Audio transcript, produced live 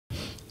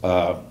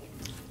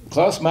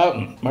Klaus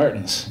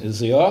Martens is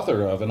the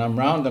author of, and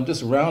I'm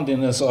just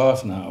rounding this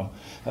off now,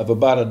 of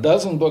about a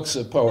dozen books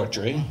of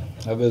poetry,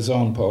 of his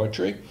own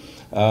poetry,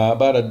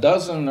 about a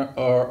dozen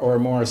or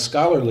more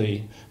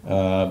scholarly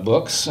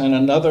books, and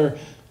another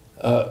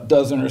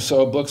dozen or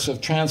so books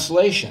of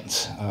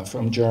translations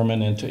from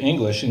German into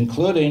English,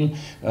 including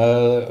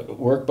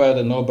work by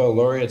the Nobel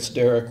laureates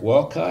Derek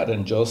Walcott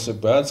and Joseph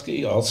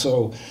Brodsky,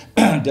 also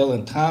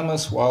Dylan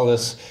Thomas,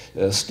 Wallace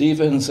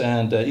Stevens,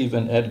 and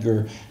even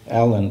Edgar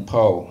Allan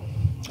Poe.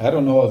 I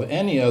don't know of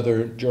any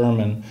other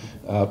German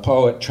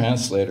poet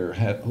translator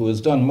who has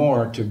done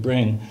more to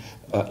bring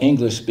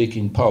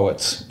English-speaking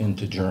poets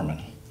into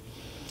German.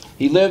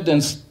 He lived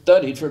and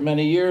studied for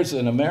many years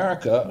in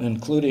America,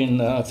 including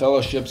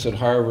fellowships at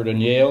Harvard and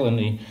Yale, and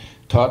he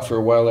taught for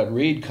a while at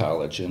Reed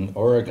College in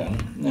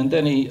Oregon. And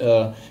then he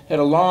had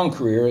a long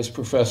career as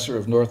professor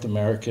of North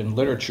American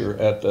literature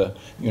at the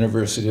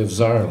University of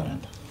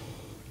Saarland.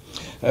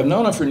 I've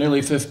known him for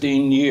nearly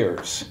 15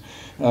 years,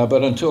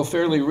 but until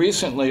fairly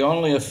recently,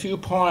 only a few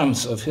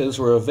poems of his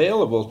were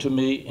available to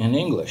me in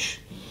English.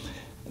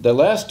 The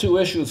last two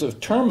issues of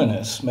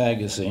Terminus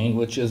magazine,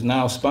 which is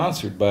now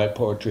sponsored by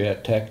Poetry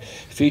at Tech,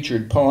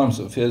 featured poems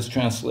of his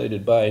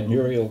translated by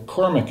Muriel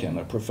Cormican,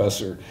 a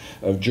professor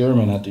of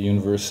German at the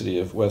University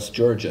of West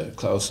Georgia.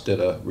 Klaus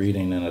did a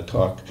reading and a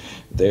talk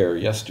there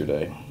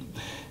yesterday.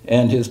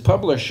 And his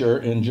publisher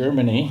in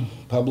Germany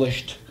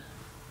published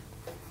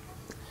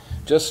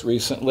just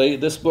recently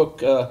this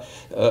book, A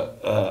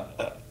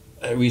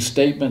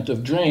Restatement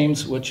of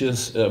Dreams, which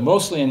is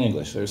mostly in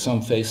English. There's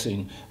some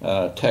facing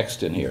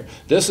text in here.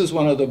 This is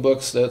one of the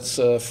books that's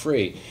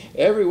free.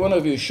 Every one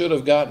of you should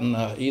have gotten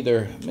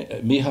either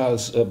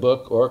Miha's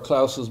book or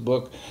Klaus's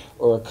book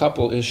or a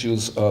couple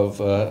issues of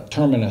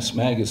Terminus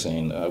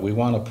magazine. We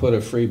want to put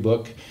a free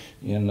book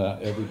in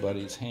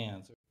everybody's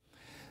hands.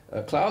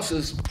 Klaus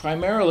is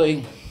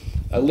primarily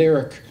a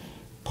lyric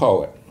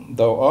poet,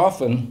 though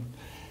often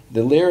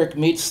the lyric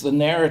meets the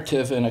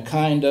narrative in a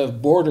kind of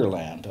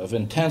borderland of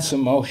intense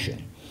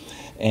emotion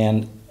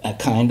and a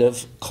kind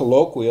of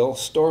colloquial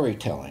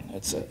storytelling.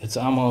 It's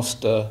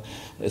almost,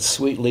 it's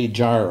sweetly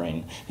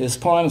jarring. His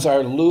poems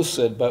are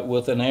lucid, but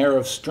with an air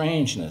of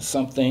strangeness,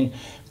 something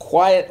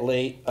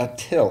quietly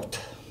atilt.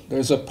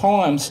 There's a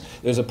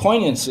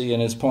poignancy in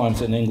his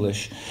poems in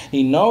English.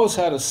 He knows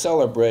how to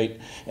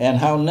celebrate and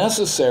how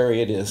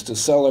necessary it is to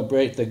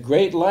celebrate the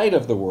great light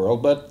of the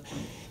world, but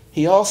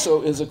he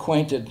also is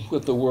acquainted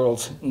with the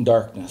world's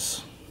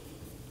darkness.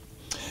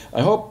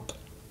 I hope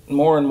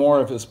more and more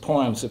of his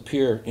poems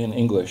appear in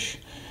English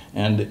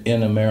and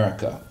in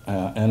America,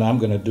 and I'm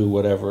going to do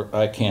whatever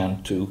I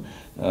can to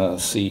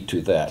see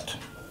to that.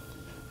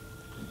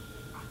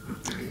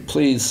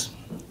 Please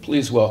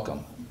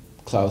welcome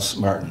Klaus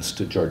Martens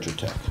to Georgia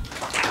Tech.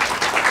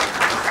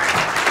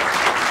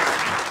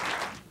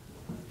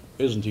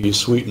 Isn't he a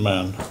sweet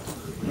man?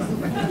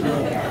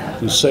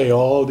 To say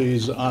all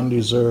these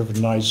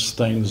undeserved nice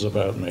things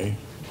about me.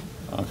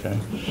 Okay.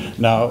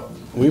 Now,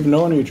 we've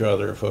known each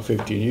other for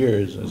 15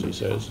 years, as he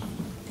says,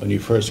 when he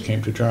first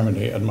came to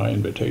Germany at my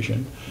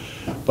invitation.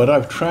 But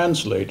I've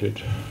translated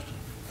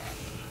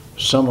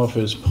some of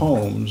his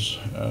poems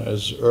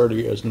as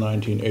early as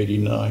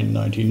 1989,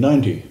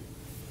 1990.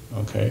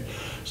 Okay.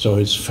 So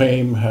his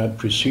fame had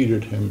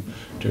preceded him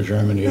to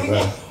Germany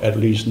by at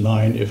least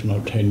 9, if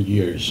not 10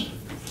 years.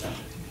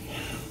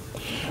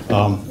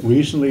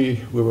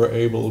 Recently, we were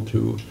able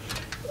to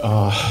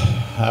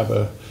have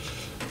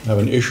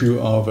an issue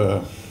of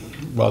a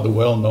rather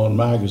well-known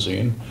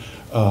magazine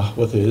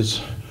with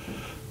his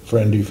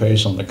friendly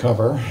face on the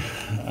cover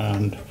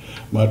and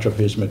much of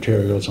his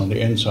materials on the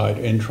inside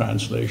in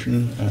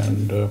translation,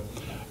 and a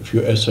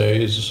few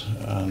essays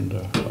and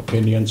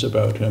opinions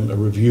about him, a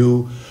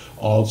review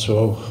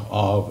also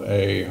of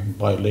a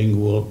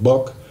bilingual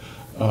book.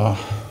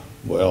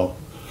 Well,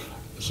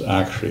 it's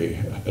actually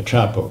a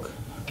chapbook.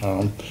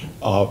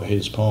 Of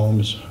his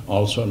poems,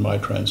 also in my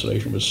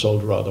translation, was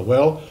sold rather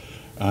well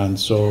and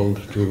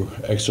sold to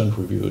excellent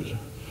reviews.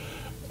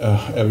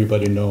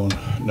 Everybody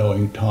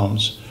knowing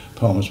Tom's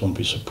poems won't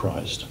be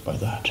surprised by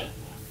that.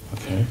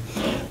 Okay.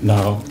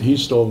 Now, he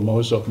stole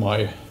most of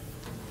my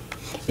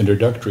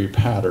introductory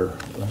patter,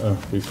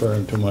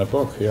 referring to my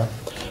book here.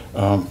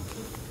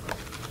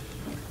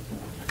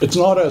 It's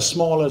not as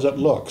small as it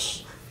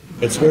looks.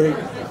 It's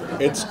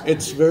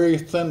very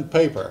thin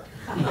paper.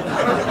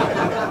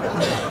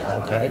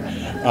 Okay,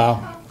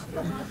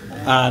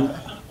 and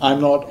I'm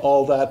not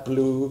all that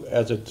blue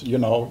as it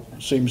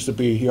seems to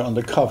be here on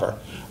the cover.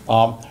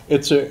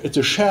 It's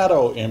a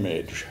shadow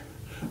image,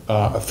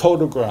 a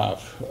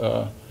photograph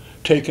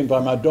taken by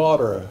my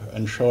daughter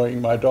and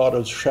showing my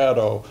daughter's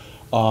shadow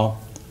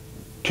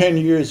 10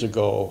 years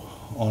ago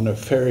on a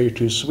ferry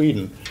to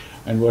Sweden.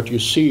 And what you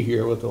see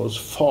here with those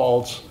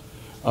falls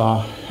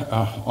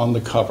on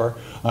the cover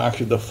are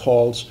actually the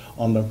falls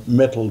on the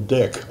metal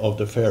deck of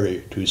the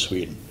ferry to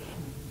Sweden.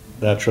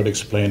 That should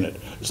explain it.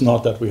 It's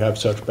not that we have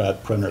such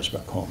bad printers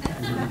back home.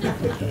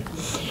 Okay.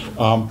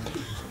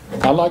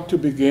 I like to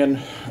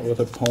begin with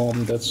a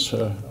poem that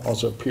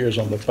also appears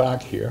on the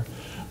back here.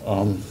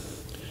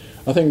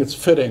 I think it's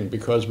fitting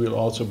because we'll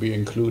also be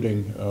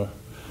including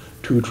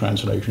two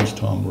translations,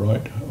 Tom,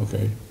 right?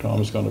 Okay,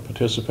 Tom is going to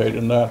participate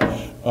in that.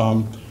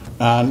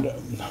 And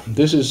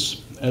this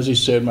is, as he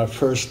said, my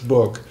first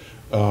book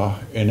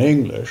in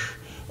English.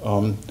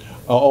 I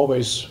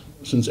always,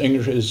 since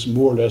English is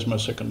more or less my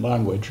second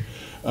language,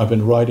 I've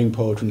been writing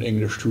poetry in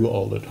English too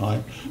all the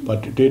time,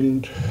 but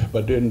didn't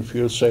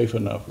feel safe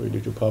enough really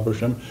to publish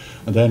them.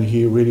 And then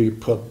he really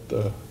put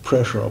the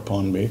pressure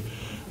upon me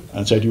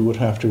and said you would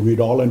have to read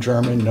all in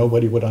German,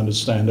 nobody would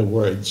understand a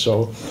word.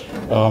 So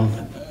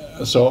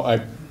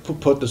I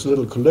put this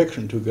little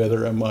collection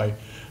together, and my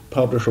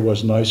publisher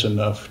was nice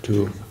enough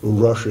to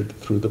rush it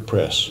through the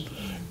press,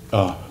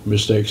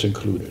 mistakes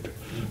included.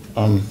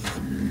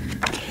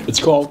 It's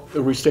called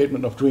A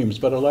Restatement of Dreams,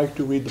 but I like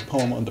to read the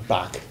poem on the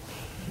back.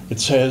 It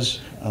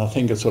says, and I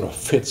think it sort of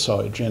fits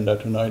our agenda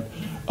tonight,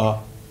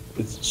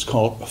 it's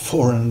called A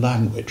Foreign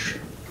Language.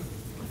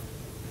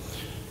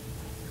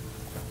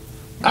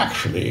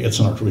 Actually, it's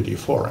not really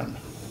foreign.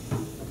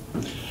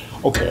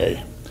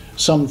 Okay,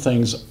 some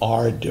things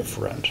are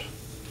different.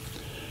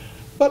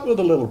 But with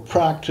a little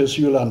practice,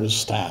 you'll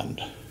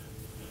understand,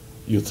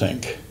 you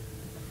think.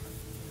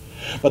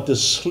 But the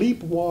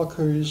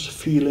sleepwalker's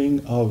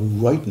feeling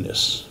of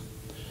rightness,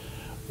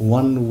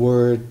 one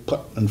word put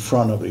in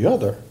front of the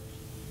other,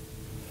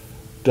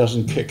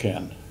 doesn't kick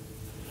in.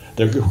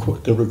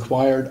 The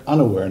required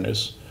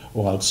unawareness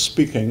while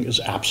speaking is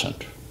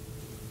absent.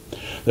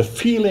 The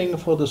feeling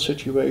for the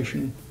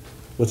situation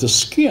with the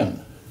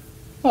skin,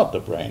 not the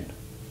brain,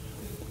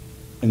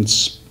 in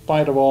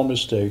spite of all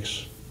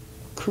mistakes,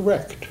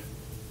 correct.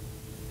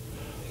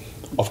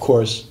 Of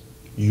course,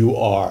 you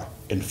are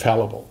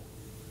infallible.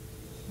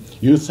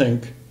 You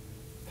think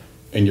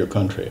in your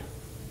country,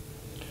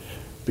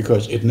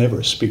 because it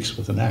never speaks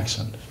with an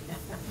accent.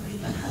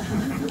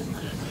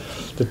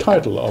 The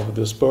title of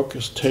this book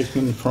is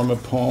taken from a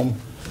poem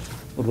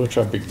with which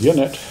I begin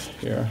it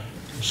here,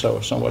 so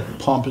somewhat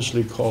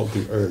pompously called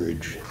The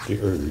Urge,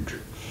 The Urge.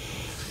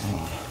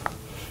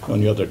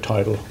 Only other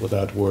title with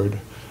that word,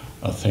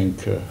 I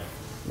think,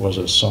 was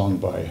a song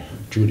by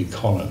Judy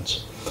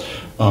Collins.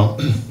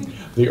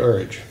 The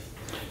Urge.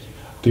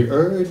 The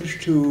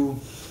urge to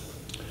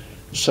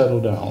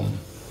settle down,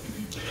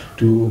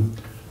 to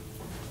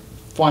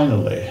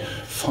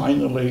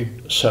finally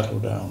settle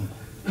down.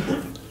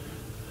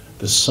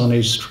 The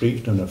sunny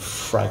street in a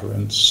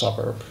fragrant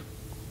suburb,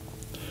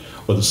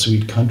 or the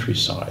sweet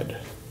countryside,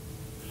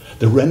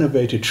 the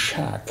renovated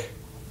shack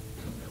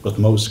with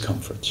most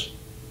comforts,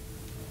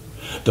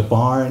 the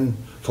barn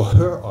for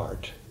her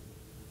art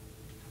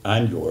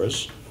and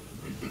yours,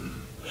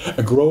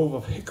 a grove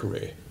of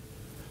hickory,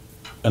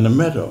 and a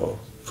meadow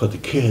for the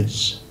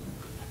kids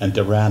and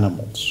their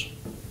animals.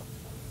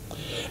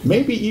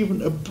 Maybe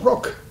even a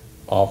brook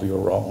of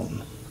your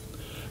own,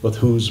 with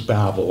whose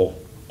babble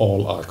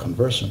all are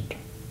conversant.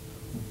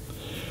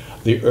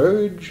 The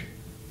urge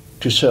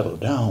to settle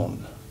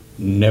down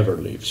never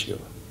leaves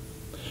you,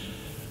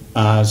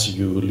 as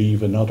you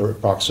leave another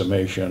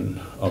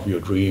approximation of your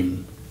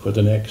dream for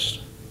the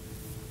next.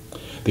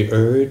 The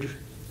urge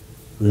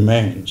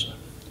remains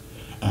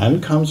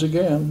and comes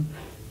again,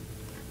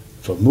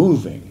 for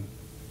moving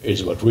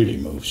is what really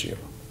moves you,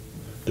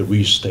 the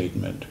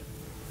restatement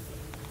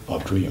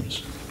of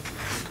dreams.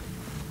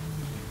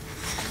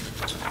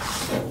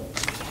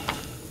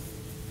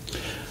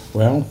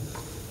 Well,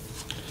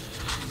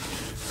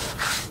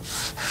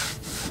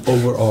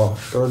 over our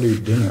early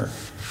dinner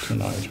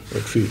tonight, we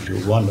treated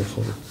you a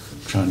wonderful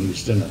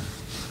Chinese dinner.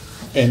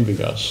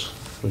 Envy us,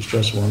 it was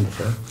just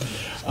wonderful.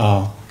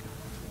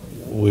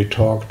 We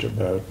talked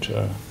about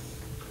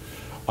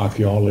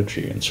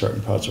archaeology in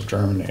certain parts of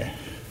Germany,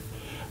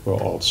 where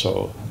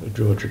also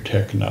Georgia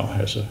Tech now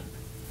has a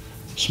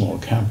small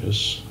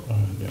campus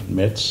in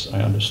Metz,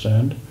 I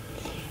understand.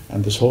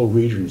 And this whole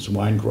regions,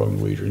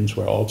 wine-growing regions,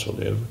 where I also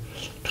live,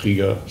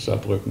 Trier,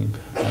 Saarbrücken,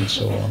 and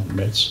so on,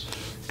 Metz.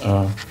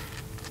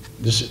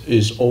 This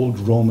is old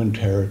Roman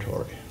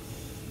territory.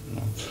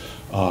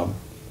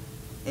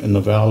 In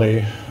the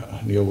valley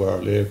near where I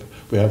live,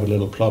 we have a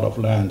little plot of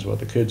land where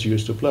the kids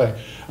used to play.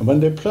 And when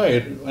they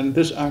played, and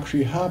this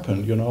actually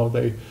happened, you know,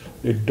 they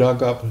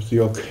dug up the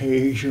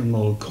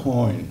occasional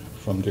coin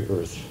from the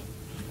earth.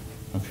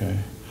 Okay,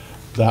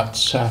 that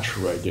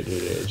saturated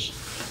it is.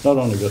 Not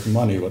only with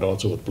money, but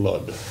also with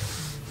blood.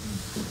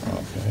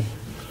 Okay,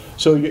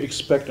 so you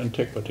expect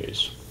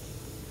antiquities.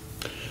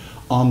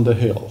 On the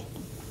hill,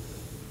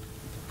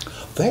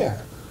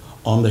 there,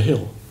 on the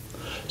hill,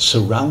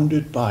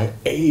 surrounded by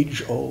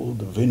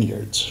age-old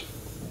vineyards,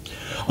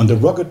 on the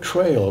rugged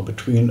trail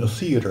between a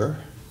theater,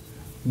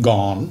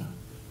 gone,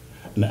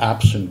 an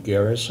absent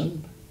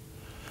garrison,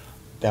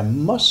 there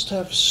must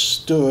have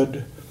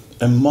stood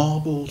a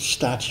marble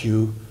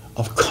statue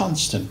of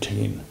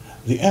Constantine,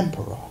 the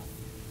emperor,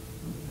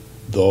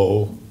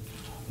 though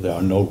there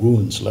are no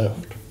ruins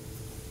left,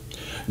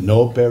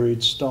 no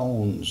buried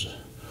stones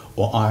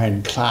or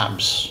iron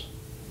clamps,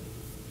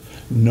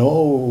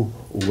 No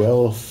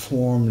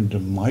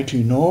well-formed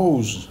mighty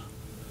nose,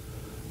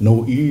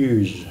 no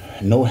ears,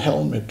 no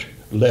helmet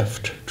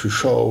left to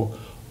show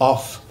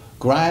off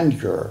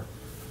grandeur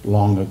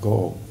long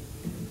ago.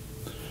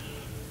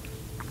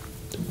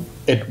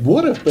 It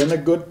would have been a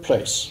good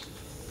place,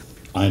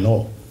 I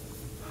know.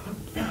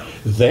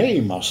 They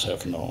must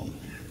have known.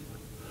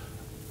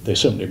 They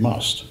simply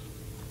must.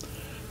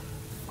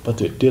 But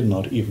they did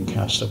not even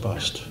cast a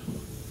bust.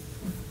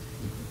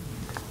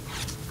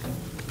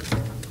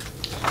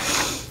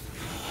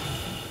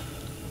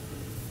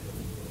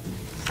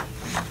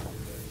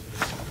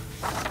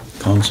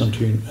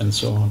 Constantine and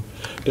so on.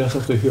 Death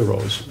of the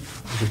Heroes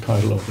is the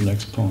title of the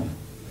next poem.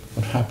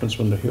 What happens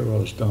when the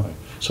heroes die?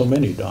 So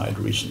many died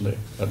recently,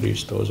 at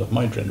least those of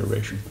my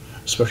generation,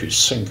 especially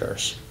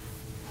singers.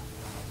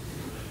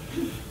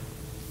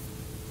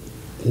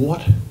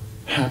 What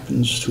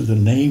happens to the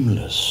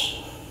nameless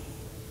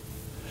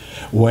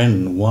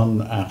when,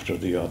 one after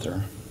the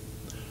other,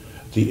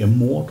 the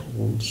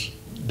immortals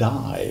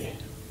die?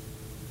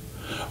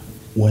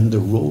 When the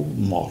role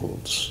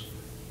models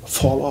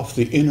fall off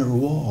the inner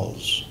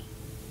walls,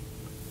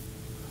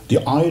 the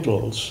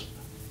idols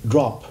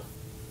drop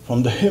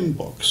from the hymn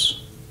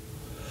books,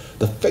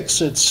 the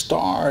fixed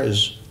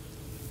stars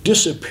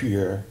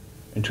disappear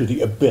into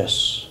the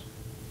abyss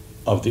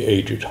of the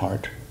aged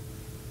heart.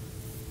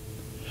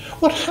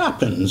 What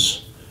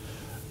happens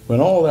when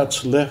all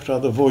that's left are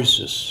the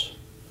voices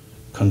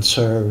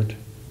conserved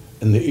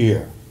in the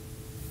ear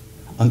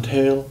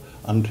until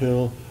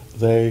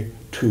they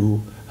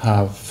too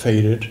have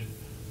faded,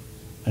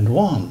 and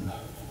one,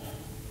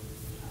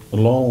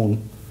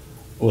 alone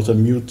with a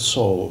mute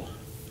soul,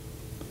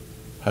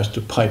 has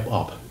to pipe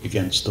up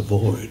against the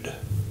void?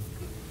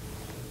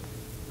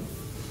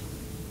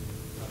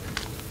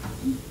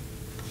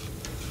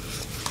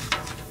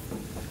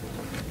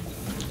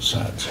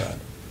 Sad, sad.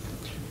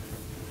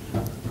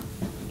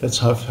 Let's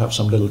have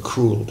some little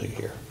cruelty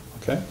here,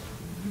 okay?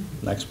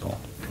 Next poem.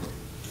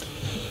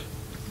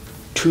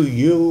 To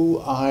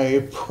you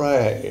I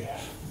pray.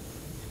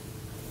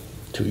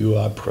 To you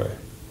I pray.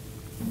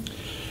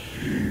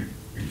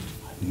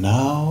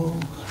 Now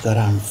that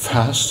I'm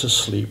fast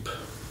asleep,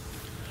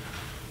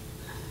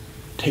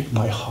 take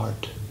my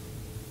heart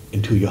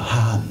into your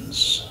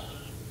hands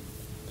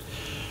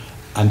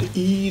and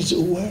ease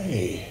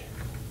away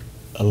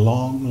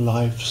along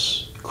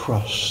life's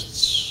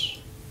crusts.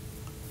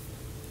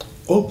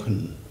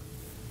 Open,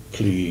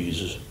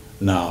 please,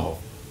 now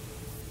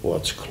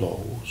what's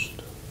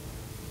closed.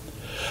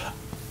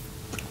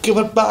 Give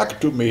it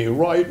back to me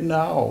right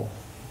now.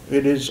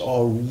 It is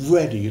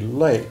already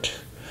late.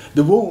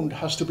 The wound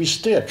has to be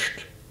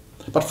stitched.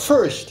 But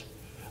first,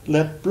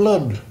 let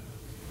blood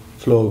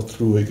flow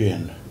through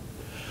again.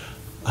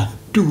 And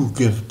do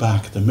give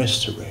back the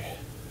mystery.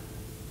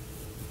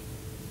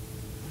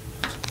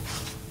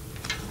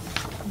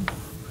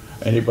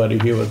 Anybody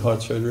here with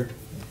heart surgery?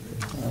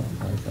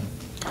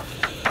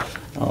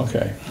 Oh,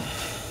 okay.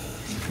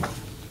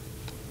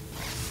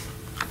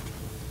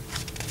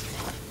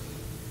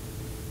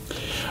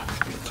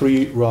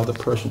 Three rather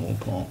personal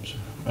poems.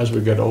 As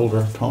we get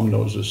older, Tom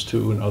knows this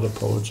too, and other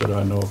poets that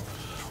I know,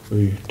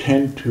 we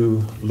tend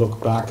to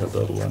look back a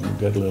little and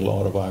get a little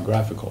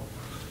autobiographical,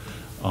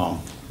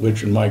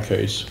 which in my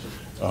case,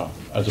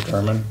 as a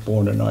German,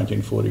 born in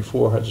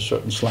 1944, has a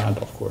certain slant,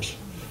 of course.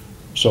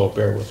 So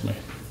bear with me.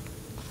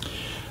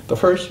 The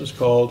first is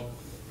called,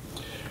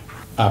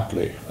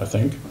 aptly, I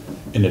think,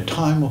 In a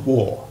Time of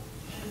War.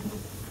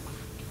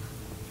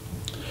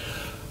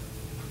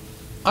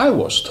 I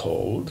was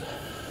told,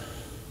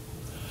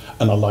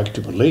 and I like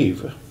to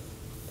believe,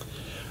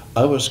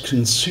 I was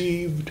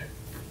conceived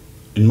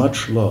in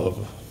much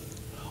love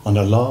on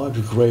a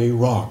large gray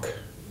rock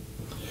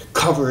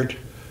covered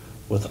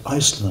with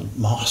Iceland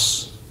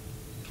moss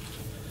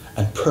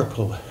and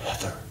purple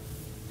heather.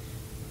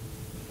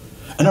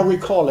 And I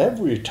recall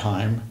every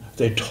time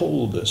they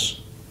told this,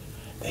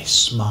 they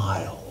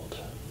smiled.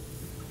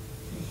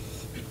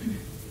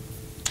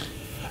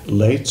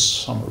 Late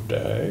summer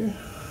day,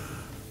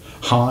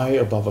 high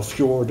above a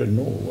fjord in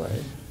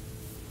Norway,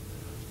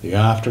 the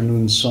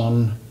afternoon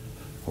sun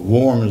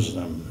warms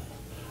them,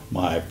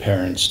 my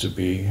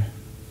parents-to-be.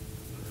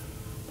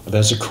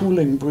 There's a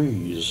cooling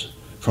breeze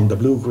from the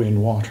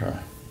blue-green water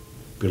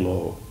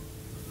below,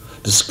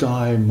 the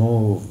sky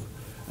mauve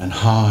and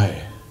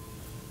high.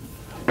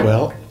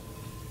 Well,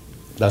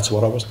 that's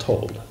what I was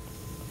told.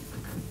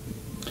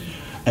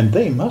 And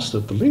they must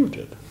have believed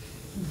it.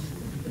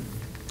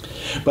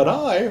 But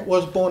I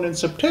was born in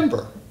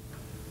September.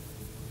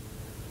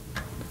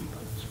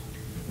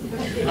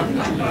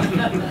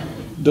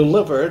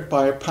 Delivered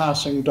by a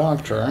passing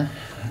doctor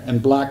in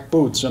black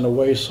boots in a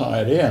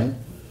wayside inn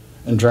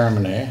in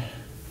Germany,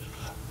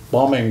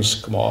 bombing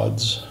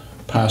squads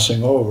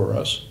passing over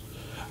us,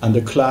 and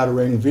the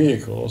clattering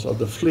vehicles of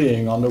the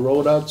fleeing on the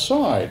road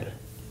outside.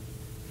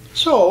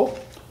 So,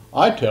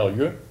 I tell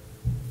you,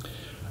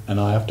 and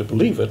I have to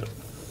believe it,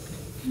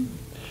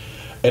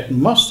 it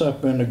must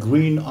have been a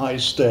green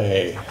ice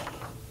day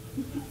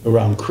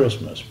around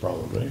Christmas,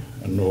 probably,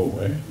 in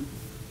Norway.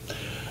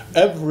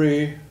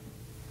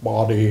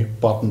 Everybody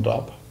buttoned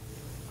up.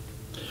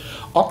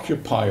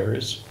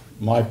 Occupiers,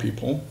 my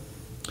people,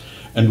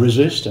 and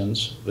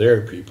resistance,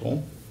 their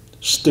people,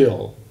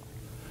 still,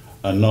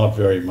 and not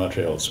very much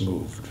else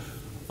moved,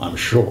 I'm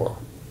sure.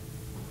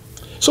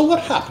 So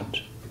what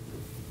happened?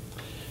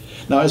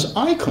 Now, as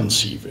I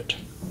conceive it,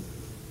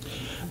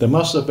 there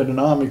must have been an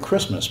army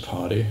Christmas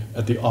party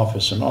at the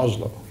office in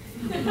Oslo.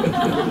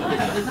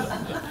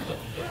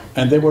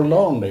 And they were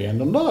lonely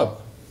and in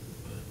love.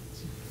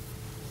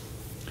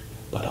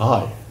 But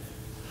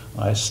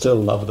I still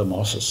love the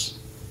mosses.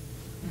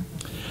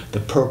 The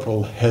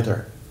purple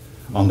heather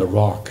on the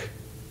rock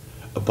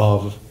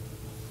above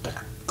the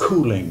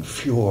cooling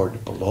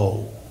fjord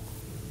below.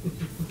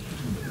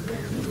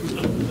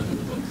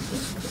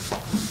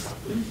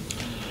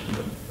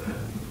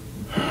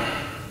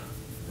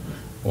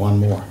 One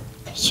more.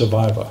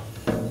 Survivor.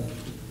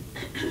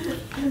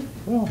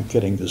 Oh, I'm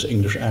getting this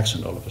English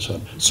accent all of a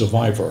sudden.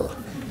 Survivor.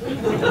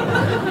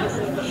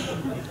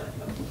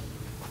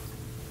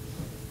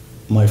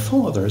 My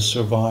father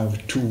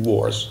survived 2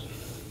 wars,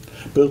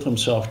 built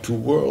himself 2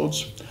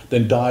 worlds,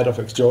 then died of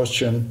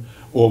exhaustion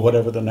or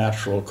whatever the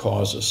natural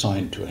cause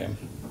assigned to him.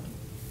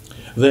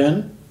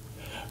 Then,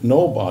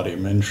 nobody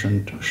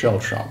mentioned shell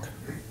shock,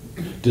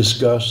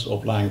 disgust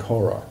or blank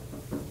horror,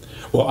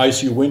 or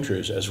icy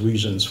winters as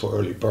reasons for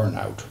early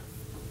burnout.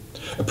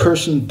 A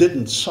person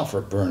didn't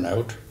suffer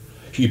burnout.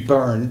 He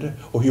burned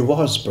or he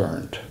was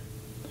burned.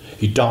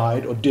 He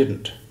died or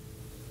didn't.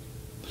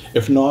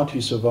 If not,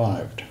 he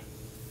survived.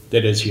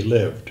 That is, he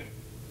lived.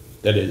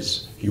 That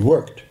is, he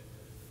worked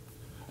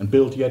and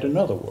built yet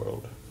another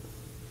world.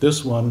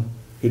 This one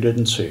he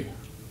didn't see.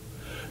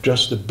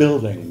 Just the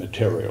building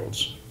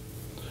materials,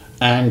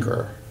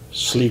 anger,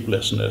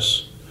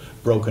 sleeplessness,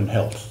 broken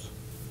health.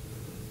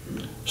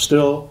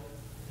 Still,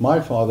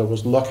 my father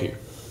was lucky.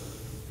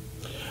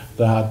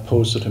 That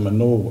posted him in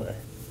Norway,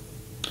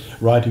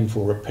 writing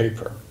for a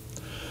paper,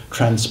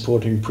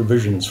 transporting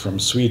provisions from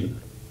Sweden.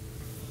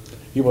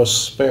 He was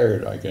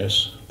spared, I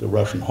guess, the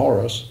Russian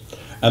horrors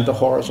and the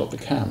horrors of the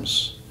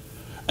camps,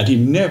 and he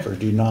never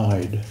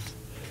denied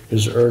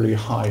his early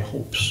high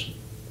hopes.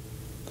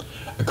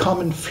 A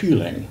common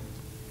feeling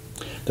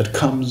that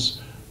comes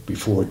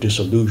before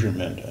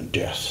disillusionment and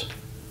death.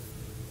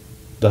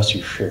 Thus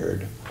he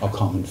shared a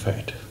common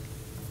fate.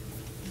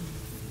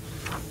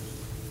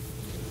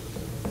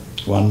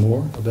 One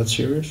more of that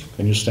series?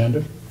 Can you stand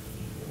it?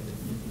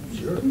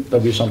 Sure.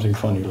 There'll be something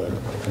funny later.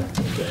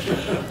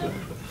 Okay.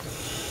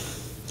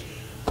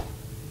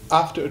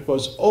 After it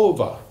was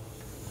over,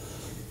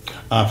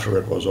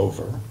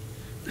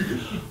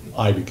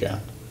 I began.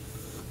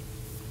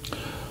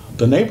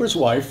 The neighbor's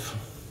wife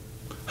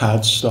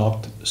had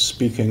stopped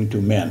speaking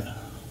to men.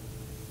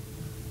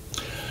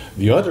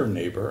 The other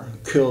neighbor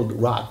killed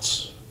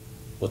rats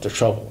with a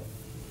shovel.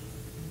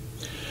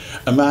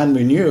 A man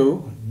we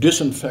knew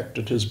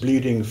disinfected his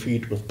bleeding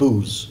feet with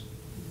booze.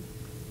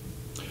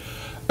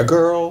 A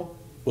girl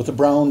with a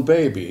brown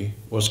baby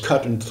was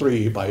cut in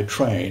 3 by a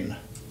train.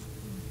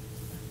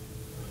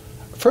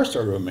 First I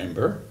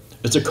remember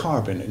is a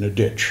carbine in a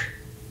ditch.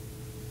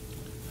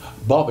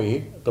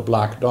 Bobby, the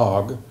black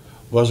dog,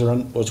 was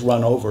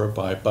run over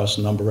by bus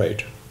number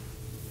 8.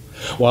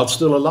 While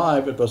still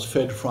alive, it was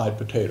fed fried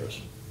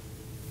potatoes.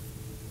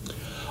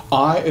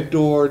 I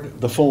adored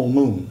the full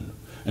moon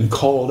and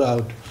called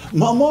out,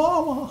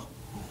 "Mama!"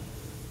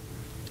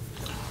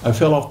 I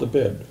fell off the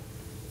bed,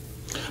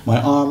 my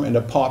arm in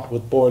a pot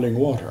with boiling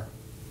water.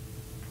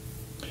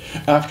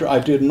 After I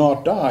did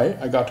not die,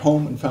 I got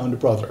home and found a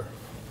brother.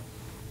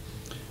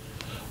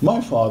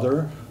 My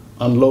father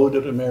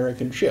unloaded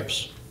American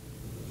ships.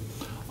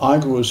 I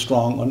grew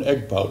strong on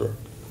egg powder.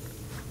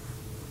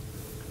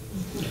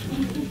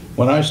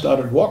 When I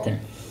started walking,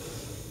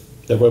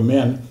 there were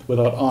men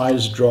without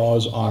eyes,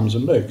 jaws, arms,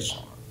 and legs.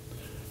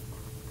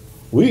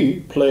 We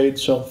played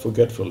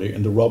self-forgetfully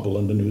in the rubble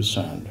and the new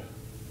sand.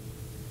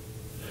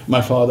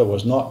 My father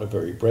was not a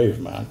very brave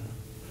man,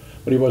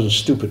 but he wasn't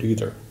stupid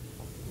either.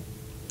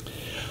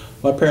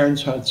 My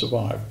parents had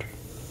survived.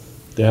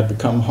 They had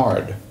become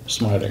hard,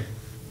 smiling.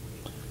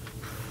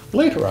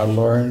 Later I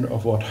learned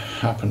of what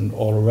happened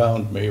all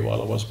around me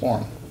while I was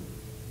born.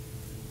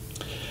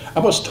 I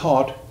was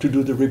taught to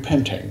do the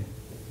repenting.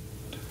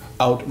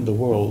 Out in the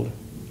world,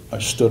 I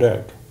stood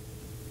out.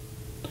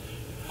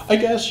 I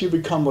guess you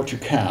become what you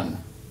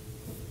can,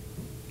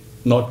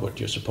 not what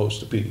you're supposed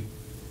to be.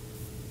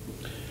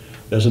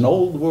 There's an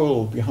old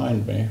world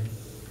behind me.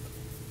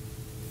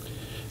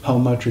 How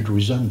much it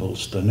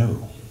resembles the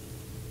new.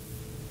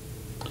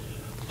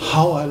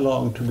 How I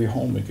long to be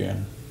home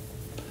again,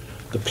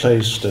 the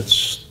place that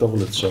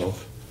stole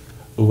itself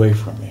away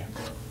from me.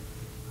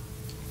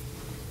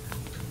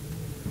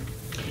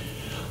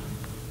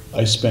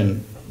 I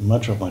spend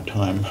much of my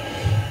time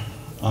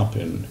up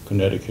in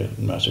Connecticut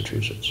and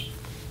Massachusetts.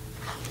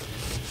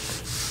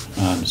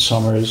 And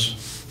summers,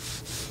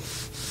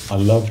 I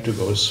love to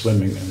go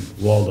swimming in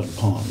Walden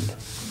Pond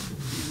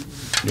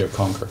near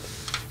Concord.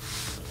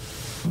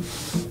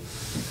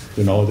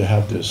 You know, they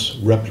have this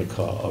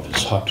replica of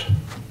his hut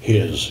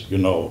his,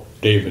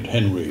 David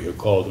Henry, who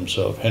called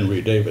himself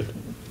Henry David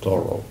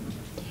Thoreau.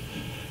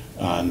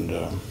 And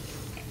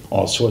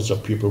all sorts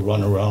of people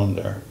run around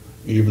there,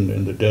 even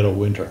in the dead of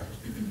winter,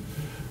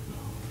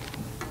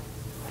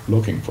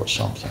 looking for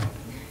something.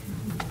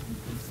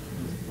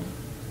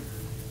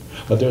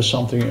 But there's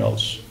something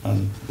else,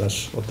 and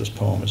that's what this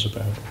poem is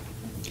about.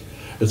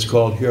 It's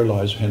called Here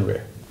Lies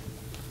Henry.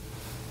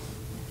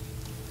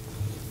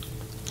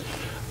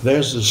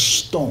 There's a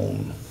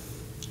stone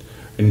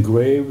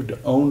engraved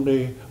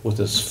only with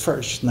his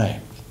first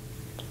name.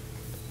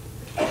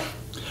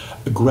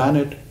 A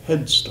granite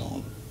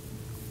headstone,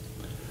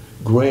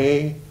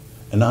 gray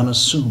and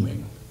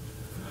unassuming,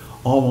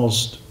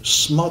 almost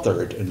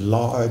smothered in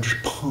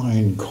large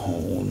pine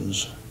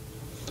cones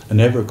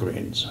and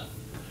evergreens,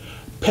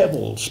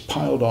 pebbles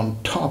piled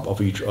on top of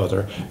each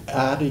other,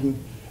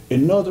 adding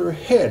another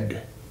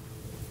head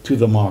to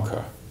the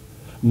marker,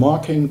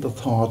 marking the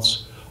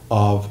thoughts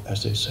of,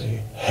 as they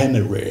say,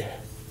 Henry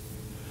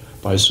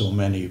by so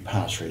many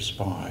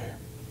passers-by.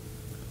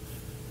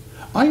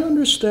 I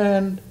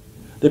understand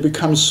they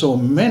become so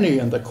many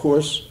in the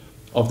course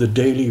of the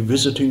daily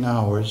visiting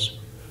hours,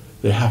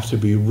 they have to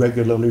be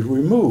regularly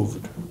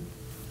removed.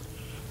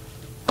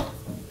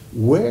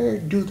 Where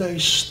do they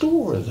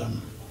store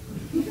them,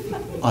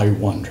 I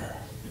wonder?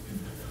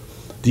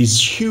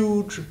 These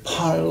huge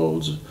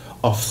piles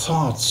of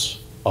thoughts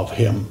of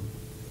him,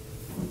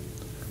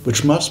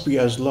 which must be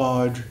as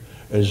large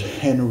as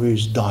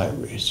Henry's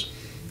diaries.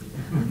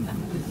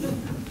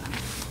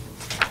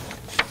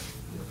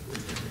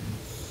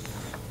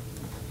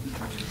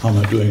 How am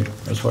I doing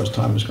as far as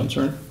time is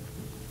concerned?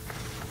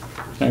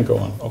 Can't go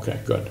on. Okay,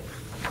 good.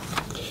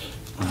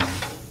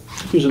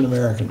 Here's an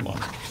American one.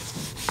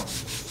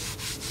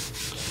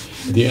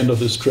 At the end of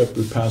this trip,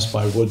 we passed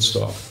by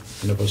Woodstock,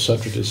 and it was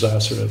such a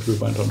disaster that we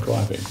went on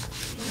driving.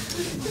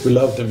 We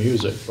loved the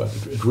music, but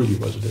it really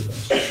was a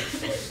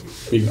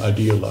disaster, being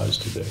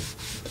idealized today.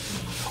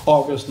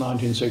 August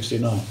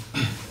 1969.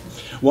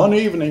 One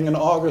evening in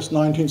August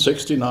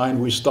 1969,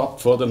 we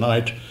stopped for the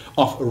night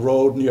off a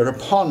road near a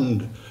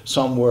pond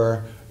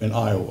somewhere in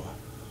Iowa.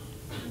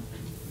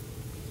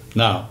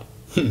 Now,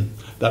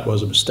 that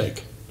was a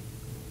mistake.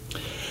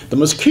 The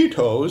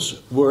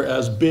mosquitoes were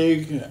as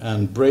big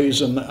and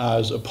brazen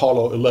as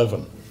Apollo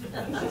 11.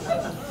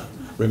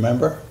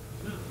 Remember?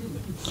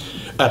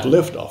 At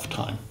liftoff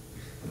time.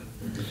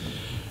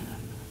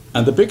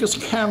 And the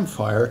biggest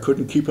campfire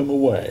couldn't keep him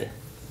away.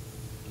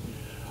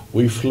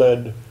 We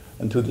fled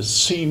into the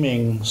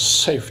seeming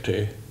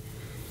safety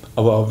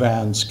of our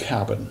van's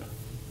cabin,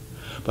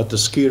 but the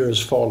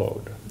skeeters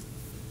followed.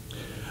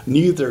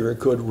 Neither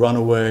could run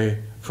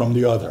away from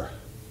the other.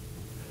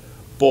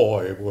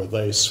 Boy, were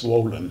they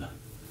swollen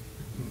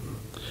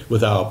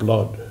with our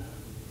blood.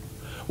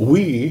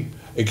 We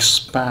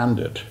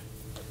expanded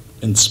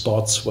in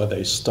spots where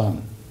they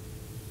stung.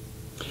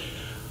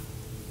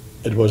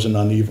 It was an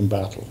uneven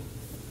battle.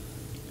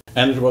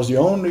 And it was the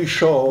only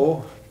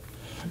show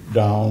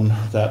down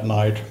that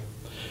night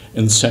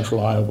in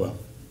central Iowa,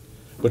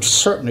 which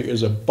certainly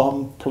is a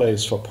bum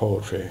place for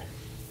poetry,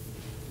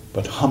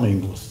 but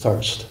humming with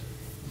thirst.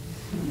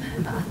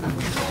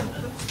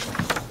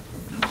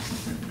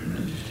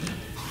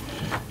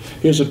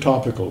 Here's a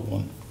topical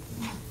one.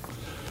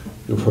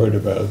 You've heard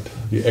about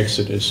the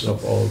exodus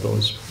of all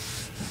those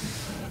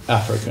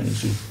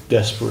Africans, these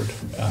desperate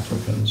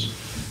Africans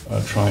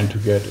trying to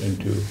get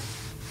into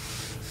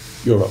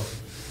Europe,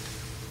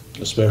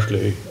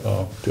 especially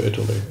to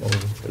Italy or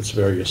its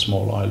various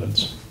small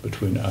islands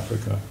between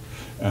Africa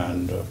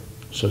and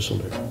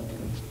Sicily.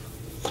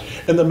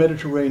 In the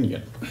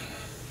Mediterranean,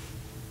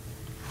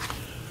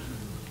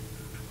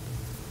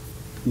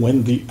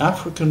 when the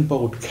African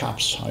boat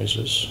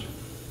capsizes,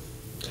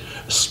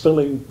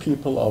 spilling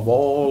people of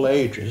all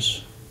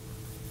ages,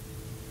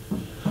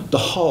 the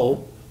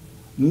hull,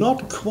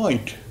 not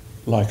quite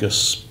like a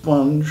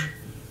sponge,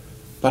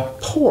 but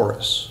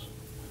porous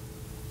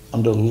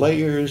under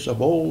layers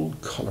of old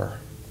color.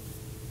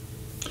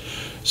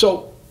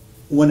 So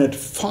when it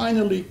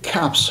finally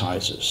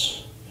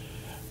capsizes,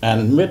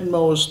 and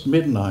midmost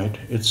midnight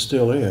it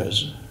still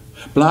is,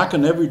 black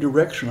in every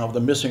direction of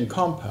the missing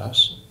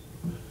compass,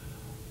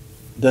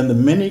 then the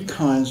many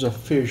kinds of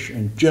fish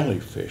and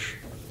jellyfish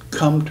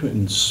come to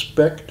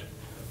inspect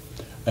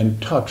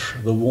and touch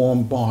the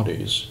warm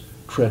bodies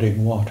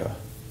treading water.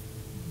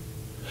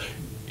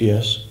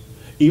 Yes,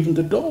 even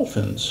the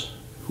dolphins,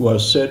 who are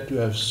said to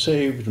have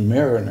saved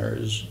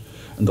mariners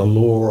in the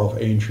lore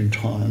of ancient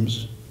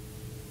times.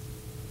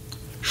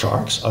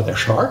 Sharks? Are there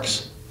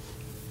sharks?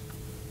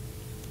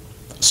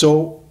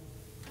 So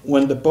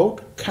when the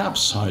boat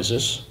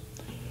capsizes,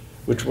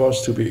 which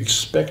was to be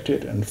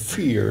expected and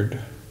feared,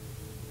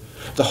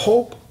 the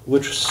hope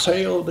which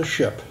sailed the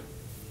ship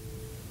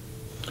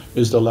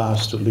is the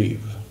last to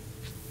leave,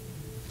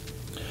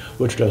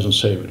 which doesn't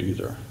save it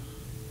either.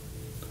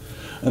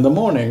 In the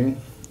morning,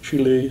 she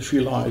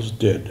lies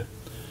dead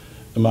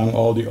among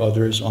all the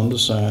others on the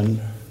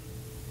sand,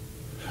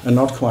 and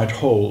not quite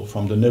whole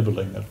from the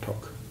nibbling it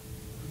took.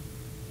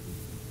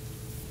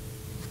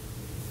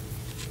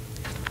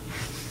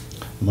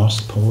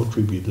 Must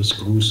poetry be this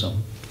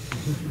gruesome?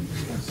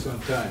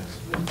 Sometimes.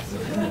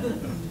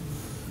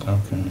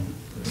 Okay.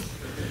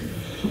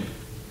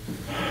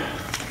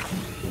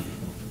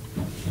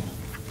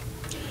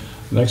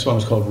 The next one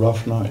is called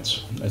Rough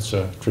Nights. It's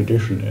a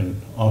tradition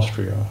in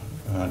Austria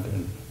and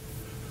in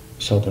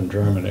southern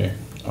Germany.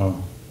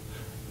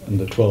 In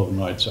the 12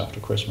 nights after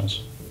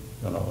Christmas,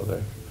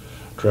 they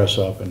dress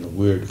up in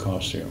weird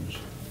costumes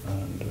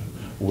and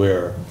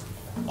wear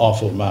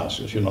awful masks.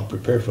 If you're not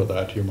prepared for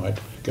that, you might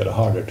get a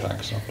heart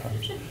attack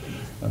sometimes.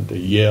 And they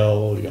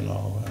yell, and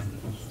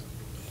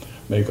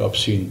make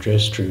obscene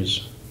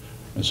gestures,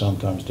 and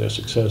sometimes they're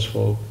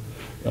successful.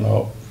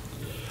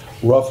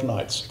 Rough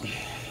nights.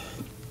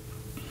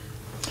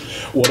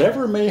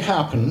 Whatever may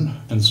happen,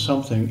 and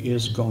something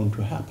is going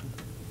to happen.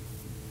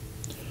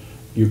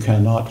 You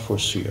cannot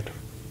foresee it.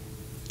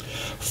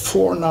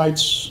 4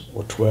 nights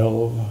or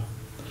 12,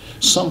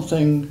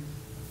 something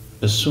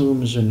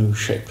assumes a new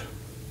shape,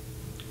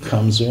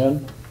 comes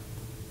in,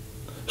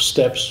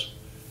 steps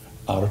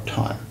out of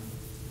time.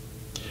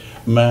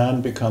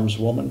 Man becomes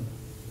woman,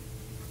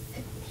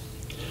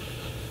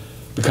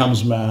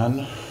 becomes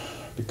man,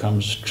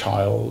 becomes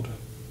child.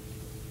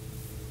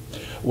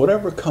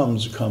 Whatever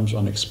comes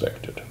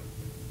unexpected,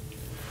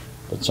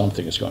 but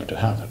something is going to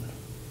happen.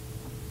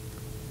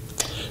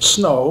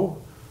 Snow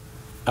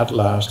at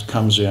last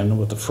comes in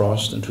with the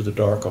frost into the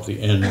dark of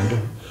the end,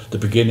 the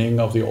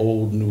beginning of the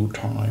old new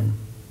time.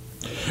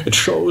 It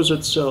shows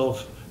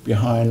itself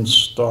behind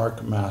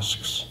stark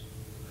masks.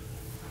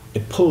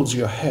 It pulls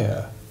your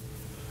hair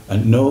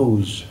and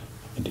nose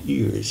and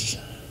ears.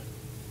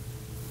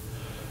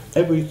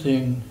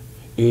 Everything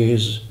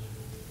is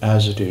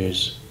as it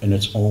is in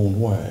its own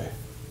way.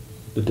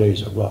 The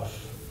days are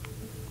rough.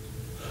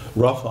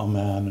 Rough are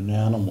man and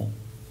animal,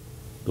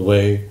 the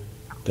way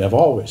they have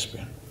always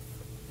been.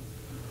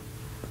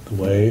 The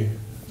way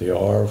they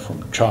are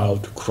from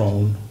child to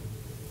crone.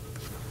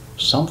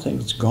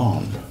 Something's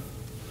gone.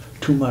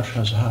 Too much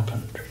has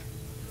happened.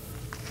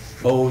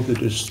 Oh, the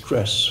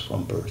distress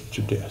from birth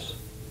to death.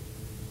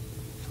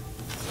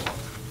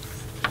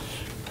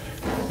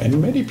 And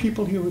many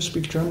people here who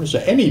speak German, is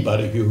there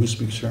anybody here who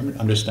speaks German,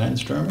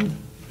 understands German?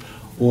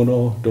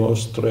 Uno,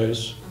 dos,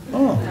 tres.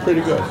 Oh,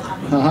 pretty good.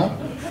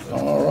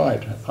 All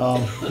right.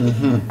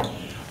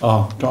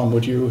 Tom,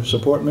 would you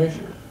support me?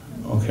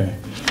 Okay.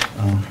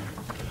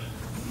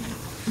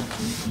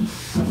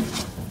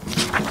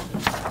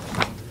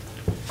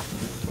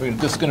 We're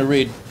just going to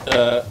read,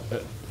 I'm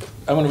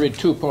going to read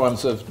 2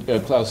 poems of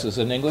Klaus's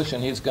in English,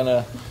 and he's going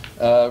to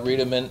read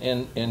them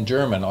in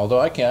German,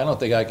 although I don't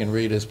think I can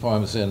read his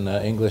poems in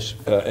English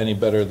any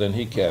better than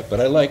he can,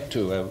 but I like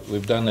to.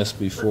 We've done this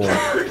before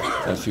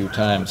a few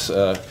times.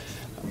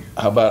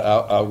 How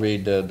about I'll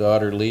read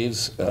Daughter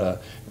Leaves,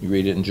 you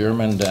read it in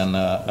German, then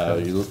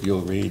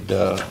you'll read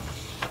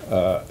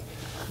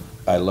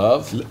I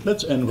Love.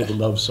 Let's end with a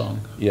love song.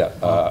 Yeah,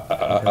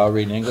 I'll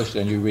read in English,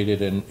 then you read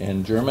it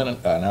in German,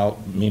 and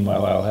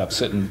meanwhile I'll have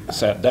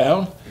sat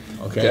down.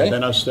 Okay,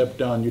 then I'll step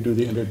down, you do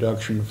the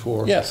introduction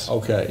for... Yes.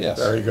 Okay, yes.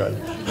 Very good.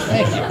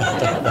 Thank you.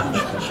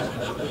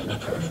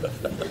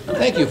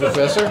 Thank you,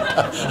 Professor.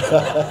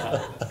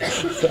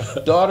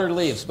 Daughter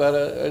leaves, but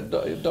a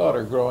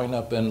daughter growing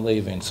up and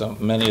leaving.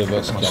 Many of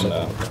us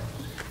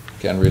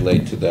can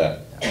relate to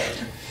that.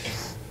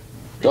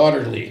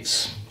 Daughter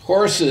leaves.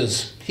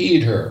 Horses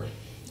heed her.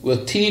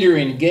 With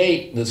teetering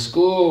gait, the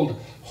schooled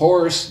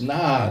horse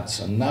nods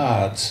and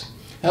nods,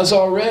 has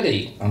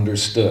already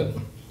understood.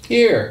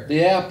 Here,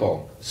 the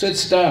apple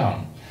sits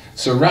down,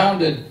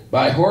 surrounded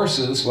by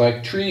horses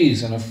like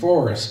trees in a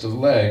forest of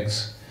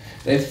legs.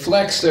 They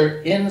flex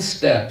their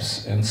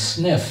insteps and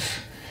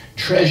sniff,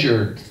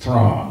 treasured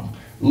throng.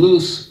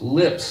 Loose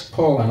lips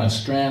pull on a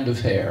strand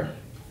of hair.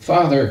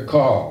 Father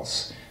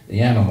calls.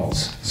 The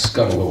animals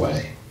scuttle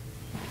away.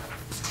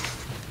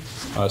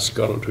 I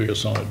scuttle to your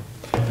side.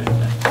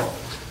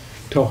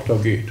 Tochter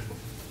geht.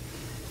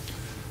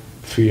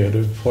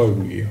 Pferde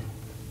folgen ihr.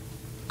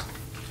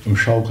 Im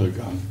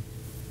Schaukelgang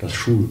das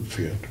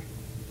Schulpferd.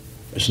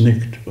 Es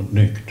nickt und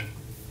nickt.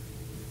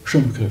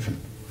 Schon begriffen,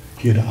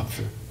 hier der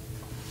Apfel.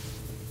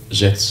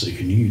 Setzt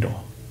sich nieder.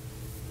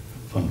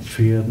 Von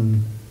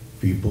Pferden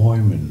wie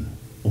Bäumen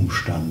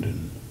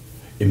umstanden.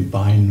 Im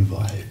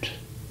Beinwald.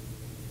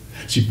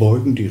 Sie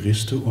beugen die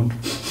Riste und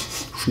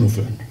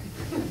schnuffeln.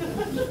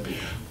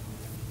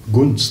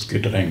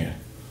 Gunstgedränge.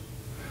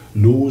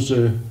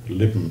 Lose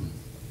Lippen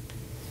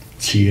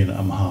ziehen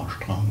am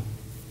Haarstrang.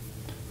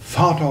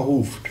 Vater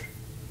ruft,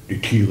 die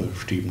Tiere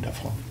stieben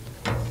davon.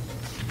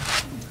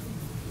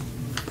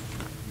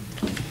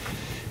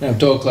 I've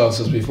told Klaus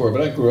this before,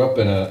 but I grew up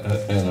in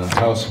a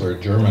house where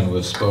German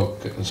was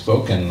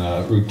spoken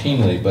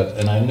routinely,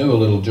 and I knew a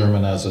little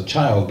German as a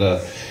child,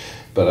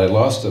 but I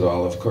lost it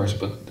all, of course.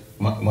 But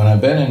when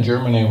I've been in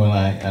Germany,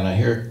 and I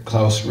hear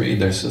Klaus read,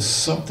 there's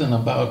just something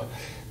about,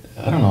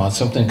 I don't know,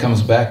 something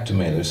comes back to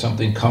me. There's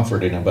something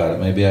comforting about it.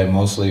 Maybe I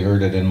mostly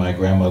heard it in my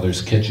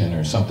grandmother's kitchen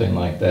or something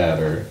like that,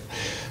 or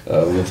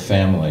with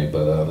family.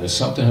 But there's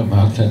something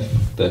about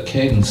the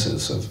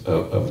cadences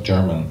of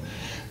German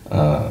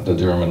the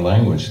German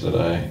language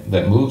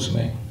that moves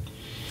me.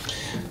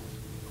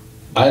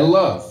 I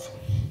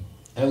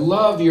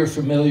love your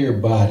familiar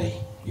body,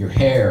 your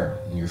hair,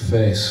 and your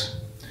face.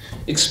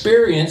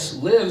 Experience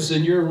lives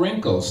in your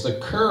wrinkles. The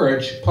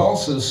courage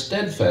pulses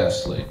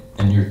steadfastly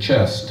in your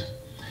chest.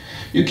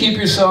 You keep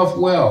yourself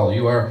well.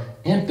 You are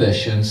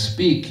impish and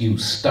speak, you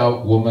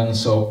stout woman,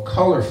 so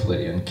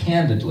colorfully and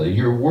candidly.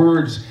 Your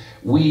words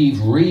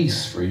weave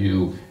wreaths for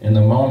you in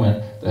the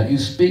moment that you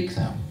speak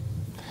them.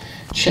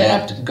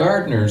 Chapped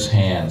gardener's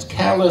hands,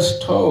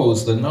 calloused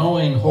toes, the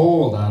knowing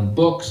hold on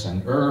books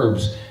and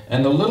herbs,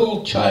 and the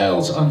little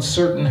child's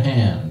uncertain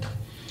hand.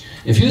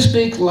 If you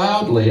speak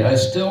loudly, I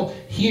still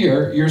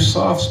hear your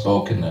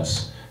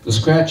soft-spokenness, the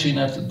scratching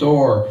at the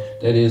door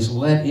that is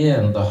let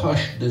in, the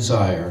hushed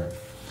desire.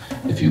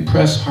 If you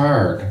press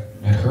hard,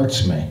 it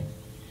hurts me.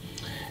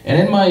 And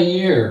in my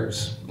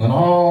years, when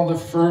all the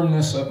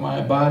firmness of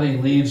my body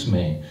leaves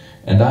me,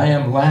 and I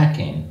am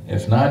lacking,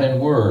 if not in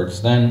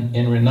words, then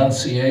in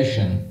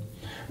renunciation,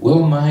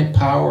 will my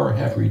power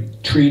have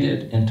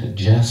retreated into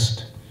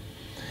jest?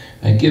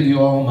 I give you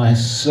all my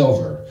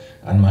silver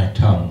on my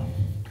tongue.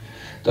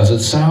 Does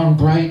it sound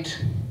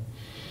bright?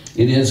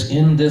 It is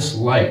in this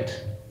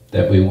light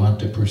that we want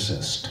to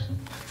persist.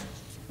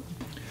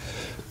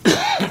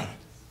 I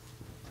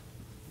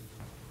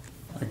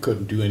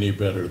couldn't do any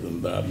better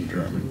than that in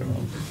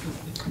German.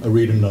 I'll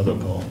read another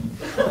poem.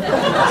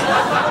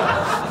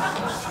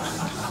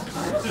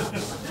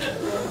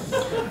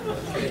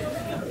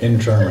 In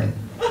German.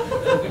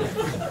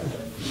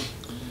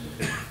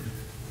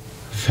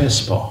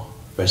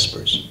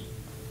 Vespers.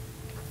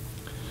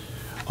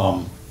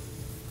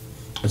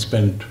 I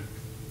spent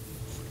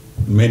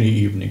many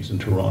evenings in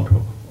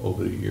Toronto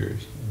over the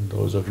years. And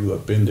those of you who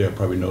have been there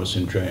probably know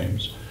St.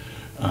 James.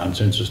 And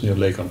since it's near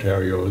Lake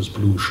Ontario's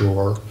blue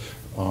shore,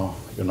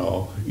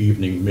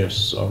 evening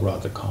mists are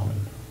rather common.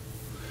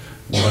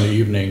 One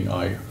evening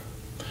I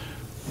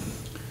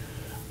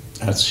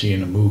had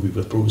seen a movie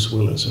with Bruce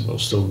Willis and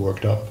was still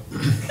worked up.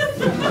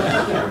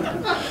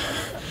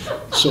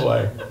 So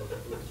I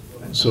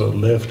sort of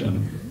left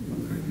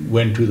and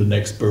went to the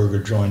next burger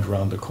joint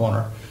around the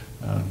corner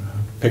and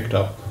picked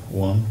up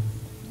one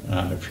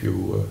and a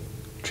few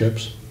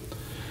chips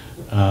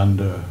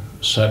and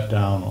sat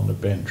down on a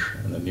bench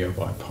in a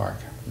nearby park.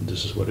 And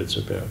this is what it's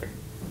about.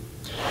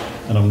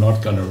 And I'm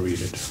not going to read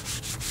it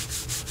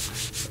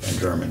in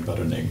German, but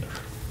in English.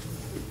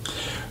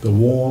 The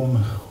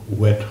warm,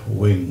 wet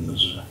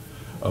wings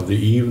of the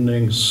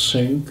evening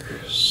sink,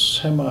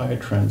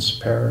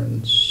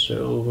 semi-transparent,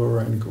 silver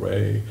and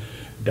gray,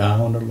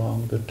 down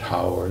along the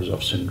towers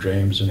of St.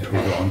 James in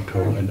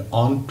Toronto and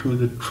onto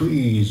the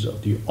trees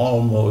of the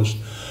almost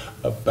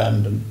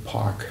abandoned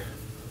park,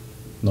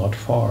 not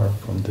far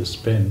from this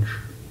bench.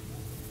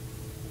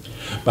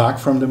 Back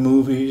from the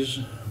movies,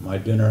 my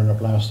dinner in a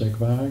plastic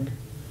bag,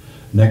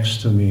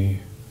 next to me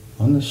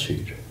on the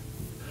seat.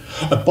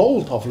 A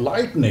bolt of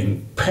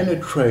lightning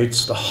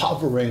penetrates the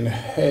hovering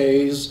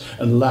haze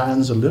and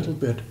lands a little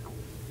bit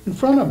in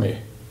front of me.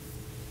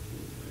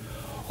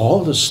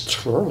 All the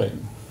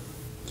twirling,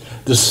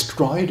 the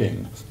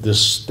striding, the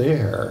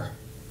stare.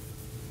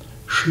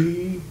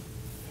 She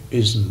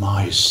is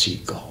my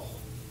seagull.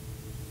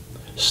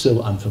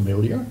 Still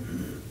unfamiliar,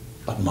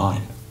 but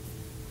mine.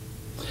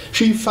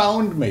 She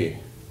found me,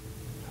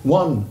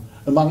 one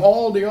among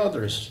all the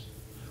others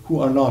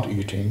who are not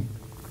eating.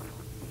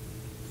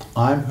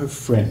 I'm her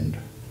friend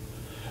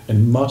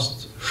and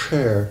must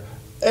share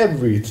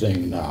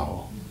everything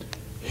now.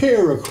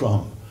 Here a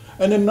crumb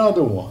and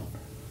another one.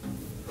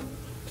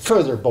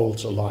 Further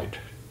bolts alight.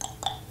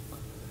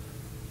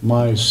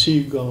 My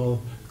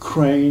seagull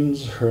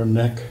cranes her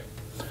neck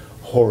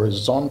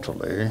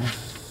horizontally,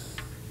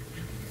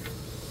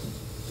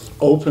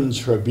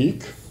 opens her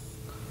beak,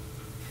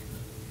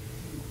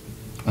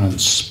 and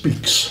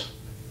speaks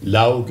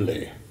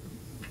loudly.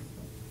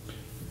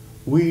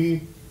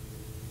 We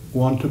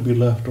want to be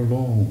left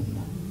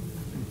alone.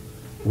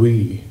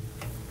 We,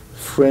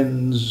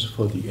 friends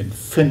for the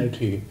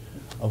infinity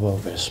of our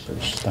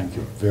Vespers. Thank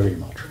you very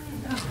much.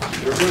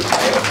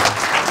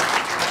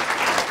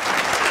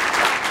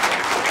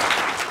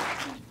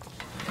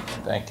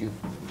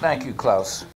 Thank you, Klaus.